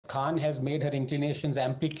Khan has made her inclinations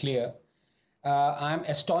amply clear. I'm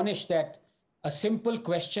astonished that a simple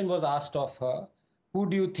question was asked of her. Who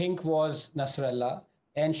do you think was Nasrallah?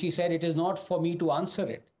 And she said, it is not for me to answer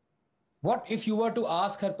it. What if you were to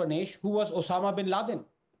ask her, Pranesh, who was Osama bin Laden?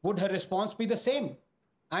 Would her response be the same?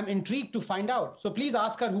 I'm intrigued to find out. So please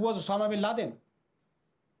ask her who was Osama bin Laden.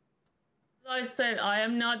 I said, I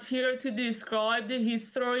am not here to describe the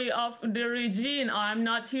history of the regime. I'm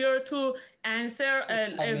not here to answer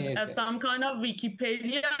some kind of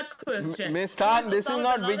Wikipedia question. Ms. Khan, this is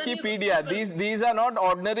not Wikipedia. These are not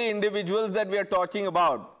ordinary individuals that we are talking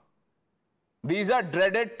about. These are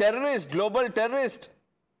dreaded terrorists, global terrorists.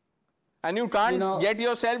 And you can't get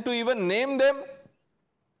yourself to even name them?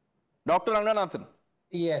 Dr. Ranganathan.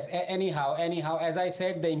 Yes, anyhow, as I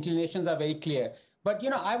said, the inclinations are very clear. But,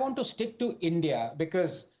 I want to stick to India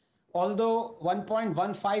because although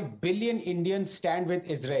 1.15 billion Indians stand with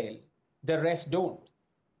Israel, the rest don't.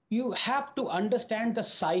 You have to understand the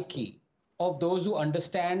psyche of those who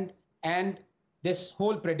understand and this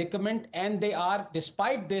whole predicament, and they are,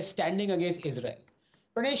 despite this, standing against Israel.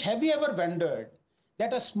 Pranesh, have you ever wondered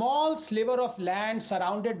that a small sliver of land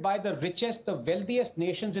surrounded by the richest, the wealthiest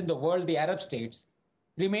nations in the world, the Arab states,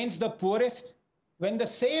 remains the poorest? When the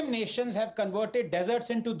same nations have converted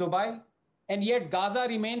deserts into Dubai, and yet Gaza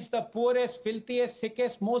remains the poorest, filthiest,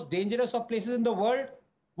 sickest, most dangerous of places in the world?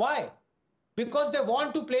 Why? Because they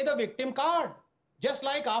want to play the victim card. Just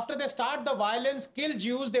like after they start the violence, kill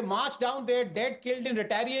Jews, they march down their dead, killed in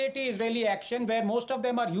retaliatory Israeli action, where most of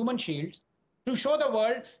them are human shields, to show the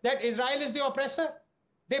world that Israel is the oppressor.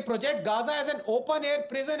 They project Gaza as an open-air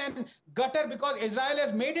prison and gutter because Israel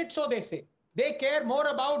has made it so, they say. They care more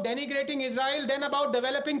about denigrating Israel than about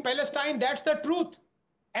developing Palestine. That's the truth.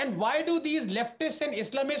 And why do these leftists and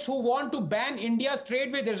Islamists who want to ban India's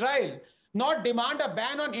trade with Israel not demand a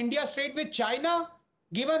ban on India's trade with China,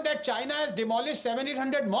 given that China has demolished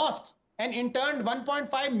 700-800 mosques and interned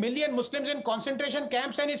 1.5 million Muslims in concentration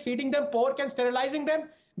camps and is feeding them pork and sterilizing them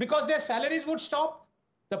because their salaries would stop?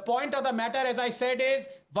 The point of the matter, as I said, is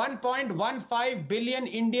 1.15 billion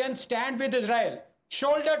Indians stand with Israel,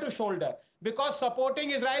 shoulder to shoulder. Because supporting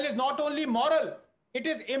Israel is not only moral, it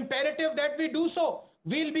is imperative that we do so.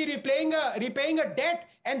 We'll be repaying a debt,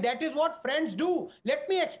 and that is what friends do. Let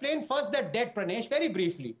me explain first the debt, Pranesh, very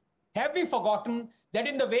briefly. Have we forgotten that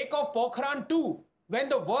in the wake of Pokhran II, when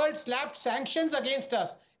the world slapped sanctions against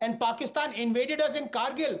us and Pakistan invaded us in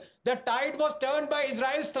Kargil, the tide was turned by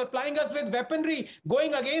Israel supplying us with weaponry,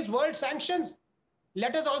 going against world sanctions?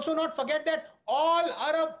 Let us also not forget that all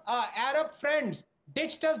Arab friends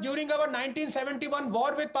ditched us during our 1971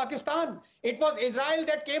 war with Pakistan. It was Israel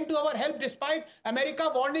that came to our help despite America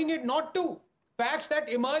warning it not to. Facts that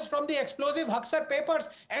emerged from the explosive Haksar papers.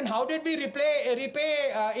 And how did we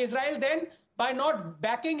repay Israel then? By not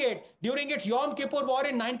backing it during its Yom Kippur war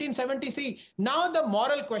in 1973. Now the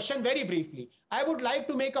moral question, very briefly. I would like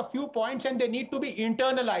to make a few points and they need to be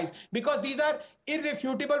internalized because these are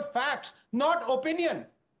irrefutable facts, not opinion.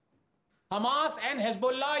 Hamas and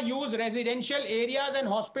Hezbollah use residential areas and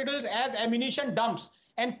hospitals as ammunition dumps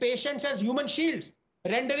and patients as human shields,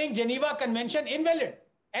 rendering Geneva Convention invalid.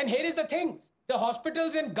 And here is the thing. The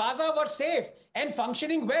hospitals in Gaza were safe and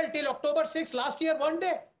functioning well till October 6 last year, weren't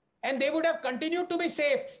they? And they would have continued to be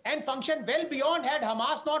safe and function well beyond had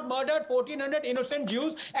Hamas not murdered 1,400 innocent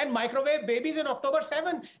Jews and microwave babies in October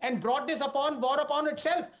 7 and brought this war upon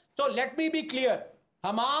itself. So let me be clear.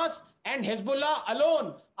 Hamas and Hezbollah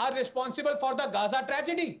alone are responsible for the Gaza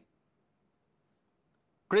tragedy.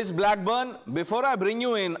 Chris Blackburn, before I bring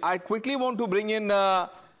you in, I quickly want to bring in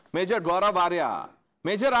Major Gaurav Arya.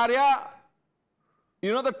 Major Arya,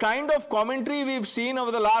 the kind of commentary we've seen over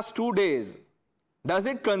the last 2 days, does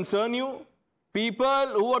it concern you? People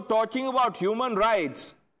who are talking about human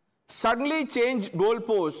rights suddenly changed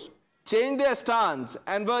goalposts, changed their stance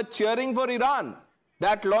and were cheering for Iran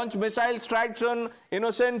that launched missile strikes on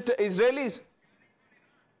innocent Israelis.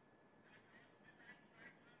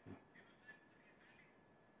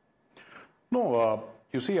 No,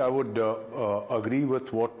 you see, I would agree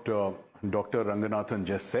with what Dr. Ranganathan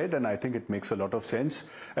just said, and I think it makes a lot of sense.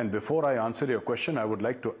 And before I answer your question, I would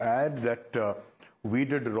like to add that we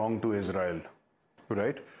did wrong to Israel,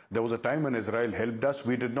 right? There was a time when Israel helped us.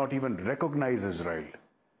 We did not even recognize Israel.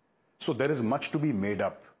 So there is much to be made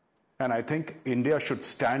up. And I think India should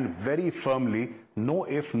stand very firmly, no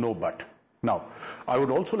if, no but. Now, I would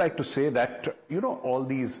also like to say that, all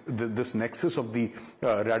this nexus of the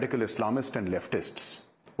radical Islamists and leftists,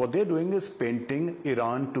 what they're doing is painting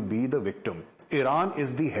Iran to be the victim. Iran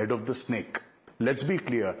is the head of the snake. Let's be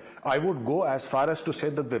clear. I would go as far as to say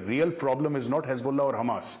that the real problem is not Hezbollah or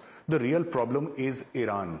Hamas. The real problem is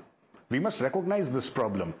Iran. We must recognize this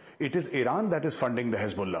problem. It is Iran that is funding the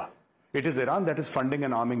Hezbollah. It is Iran that is funding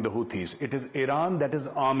and arming the Houthis. It is Iran that is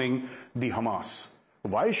arming the Hamas.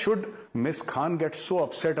 Why should Ms. Khan get so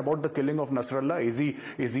upset about the killing of Nasrallah?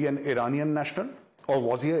 Is he an Iranian national? Or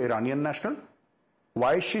was he an Iranian national?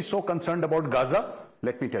 Why is she so concerned about Gaza?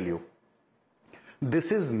 Let me tell you.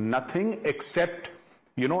 This is nothing except,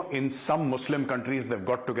 you know, in some Muslim countries, they've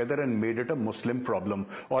got together and made it a Muslim problem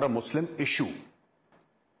or a Muslim issue.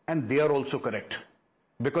 And they are also correct.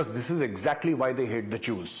 Because this is exactly why they hate the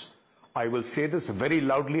Jews. I will say this very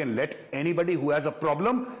loudly and let anybody who has a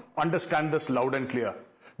problem understand this loud and clear.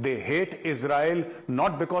 They hate Israel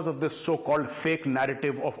not because of this so-called fake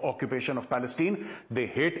narrative of occupation of Palestine. They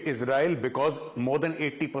hate Israel because more than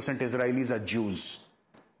 80% Israelis are Jews.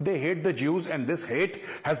 They hate the Jews, and this hate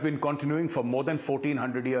has been continuing for more than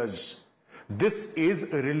 1400 years. This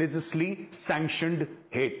is religiously sanctioned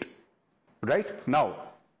hate. Right? Now,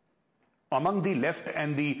 among the left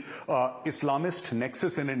and the Islamist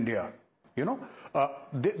nexus in India, you know,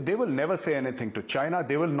 they will never say anything to China.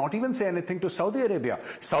 They will not even say anything to Saudi Arabia.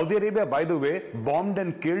 Saudi Arabia, by the way, bombed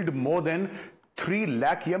and killed more than 3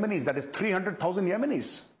 lakh Yemenis. That is 300,000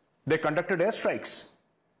 Yemenis. They conducted airstrikes.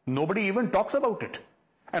 Nobody even talks about it.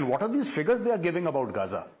 And what are these figures they are giving about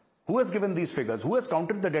Gaza? Who has given these figures? Who has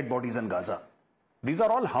counted the dead bodies in Gaza? These are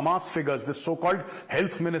all Hamas figures, this so-called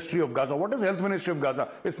health ministry of Gaza. What is health ministry of Gaza?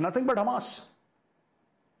 It's nothing but Hamas.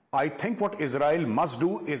 I think what Israel must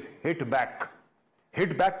do is hit back.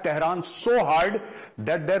 Hit back Tehran so hard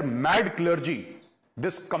that their mad clergy,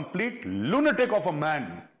 this complete lunatic of a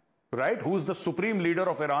man, right, who's the supreme leader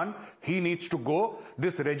of Iran, he needs to go.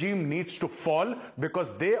 This regime needs to fall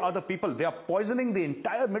because they are the people. They are poisoning the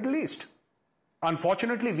entire Middle East.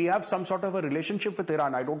 Unfortunately, we have some sort of a relationship with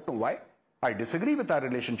Iran. I don't know why. I disagree with our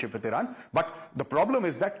relationship with Iran. But the problem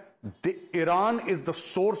is that Iran is the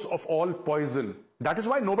source of all poison. That is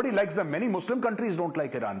why nobody likes them. Many Muslim countries don't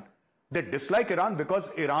like Iran. They dislike Iran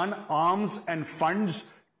because Iran arms and funds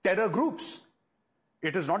terror groups.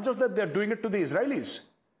 It is not just that they're doing it to the Israelis.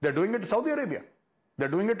 They're doing it to Saudi Arabia. They're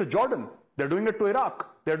doing it to Jordan. They're doing it to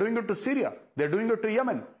Iraq. They're doing it to Syria. They're doing it to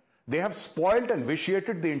Yemen. They have spoiled and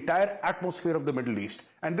vitiated the entire atmosphere of the Middle East.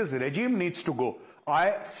 And this regime needs to go.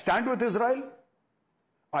 I stand with Israel.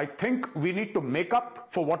 I think we need to make up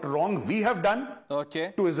for what wrong we have done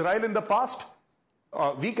to Israel in the past.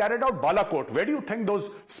 We carried out Balakot. Where do you think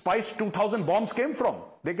those Spice 2000 bombs came from?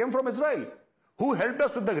 They came from Israel. Who helped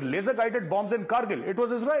us with the laser-guided bombs in Kargil? It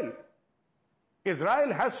was Israel.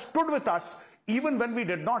 Israel has stood with us even when we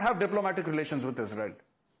did not have diplomatic relations with Israel.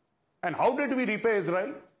 And how did we repay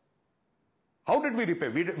Israel? How did we repay?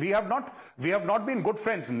 We have not been good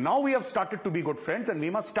friends. Now we have started to be good friends, and we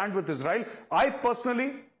must stand with Israel. I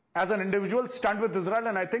personally, as an individual, stand with Israel,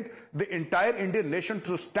 and I think the entire Indian nation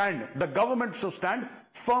should stand, the government should stand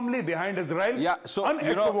firmly behind Israel. Yeah, so,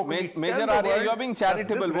 you know, Major Arya, you are being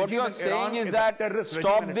charitable. What you are saying is that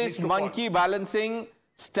stop this monkey balancing,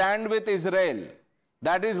 stand with Israel.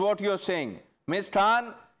 That is what you are saying. Ms.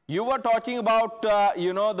 Khan, you were talking about,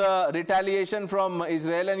 you know, the retaliation from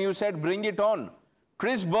Israel, and you said bring it on.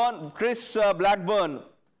 Chris Blackburn,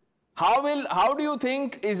 how do you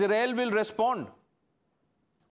think Israel will respond?